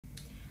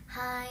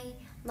Hi,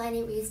 my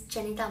name is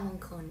Chanita M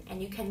and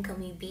you can call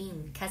me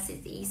Bean because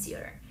it's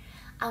easier.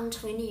 I'm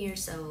 20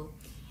 years old.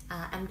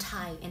 I'm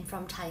Thai and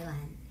from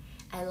Thailand.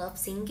 I love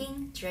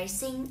singing,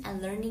 dressing,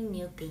 and learning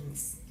new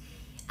things.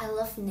 I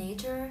love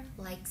nature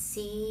like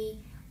sea,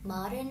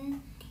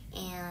 mountain,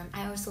 and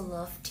I also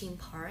love theme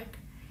park.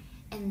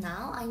 And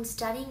now I'm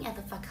studying at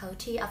the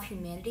Faculty of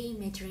Humanity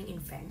majoring in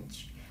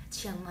French,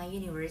 Chiang Mai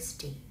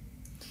University.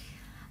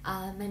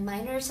 My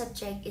minor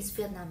subject is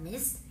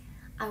Vietnamese.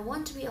 I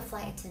want to be a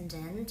flight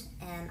attendant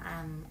and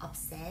I'm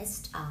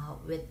obsessed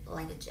with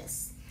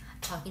languages,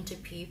 talking to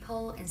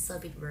people and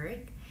service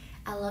work.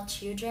 I love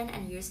children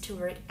and used to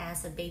work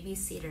as a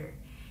babysitter.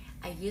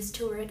 I used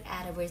to work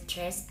at a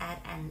waitress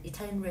at an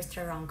Italian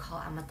restaurant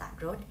called Amata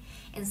Road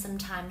and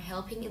sometimes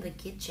helping in the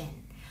kitchen.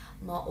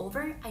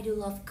 Moreover, I do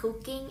love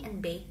cooking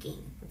and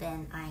baking.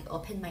 Then I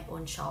opened my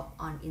own shop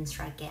on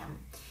Instagram.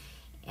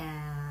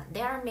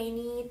 There are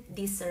many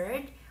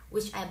desserts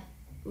which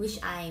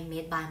I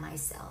made by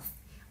myself,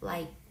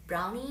 like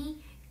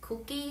brownie,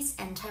 cookies,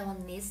 and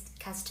Taiwanese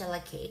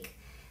castella cake.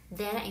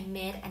 Then I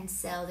made and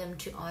sell them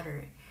to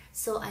others.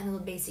 So I know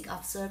the basic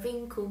of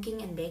serving,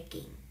 cooking, and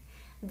baking.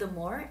 The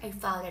more I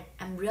found that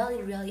I'm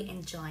really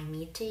enjoying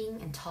meeting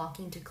and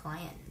talking to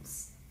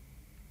clients.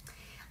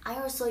 I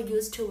also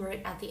used to work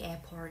at the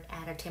airport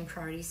as a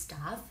temporary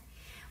staff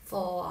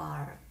for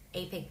our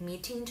APEC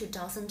meeting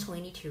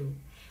 2022,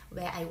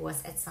 where I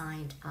was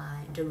assigned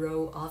the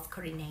role of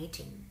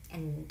coordinating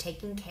and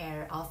taking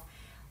care of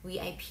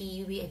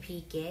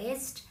VIP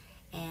guests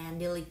and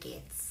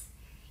delegates.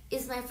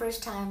 It's my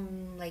first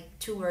time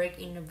to work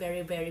in a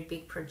very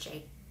big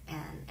project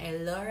and I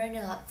learned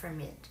a lot from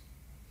it.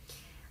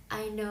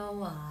 I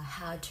know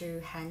how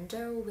to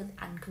handle with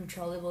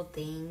uncontrollable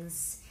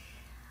things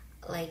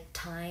like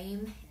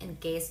time and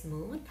guest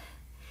mood,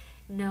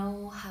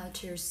 know how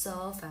to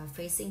solve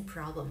facing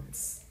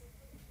problems.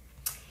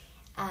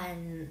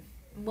 And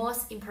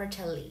most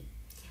importantly,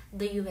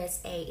 the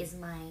USA is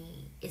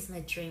my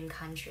dream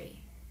country.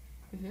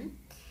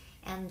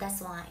 And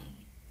that's why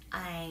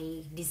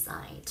I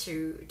decided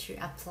to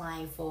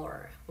apply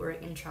for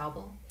work and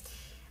travel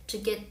to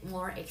get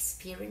more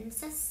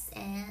experiences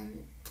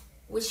and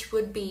which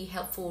would be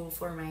helpful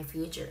for my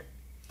future.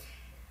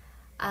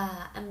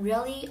 I'm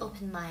really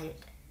open-minded,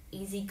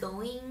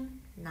 easygoing,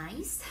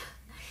 nice,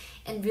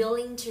 and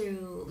willing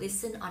to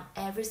listen on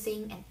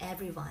everything and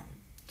everyone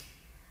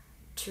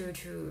to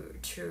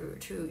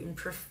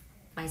improve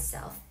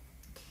myself.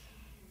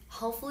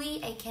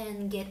 Hopefully, I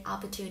can get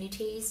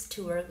opportunities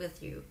to work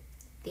with you.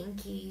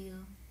 Thank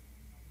you.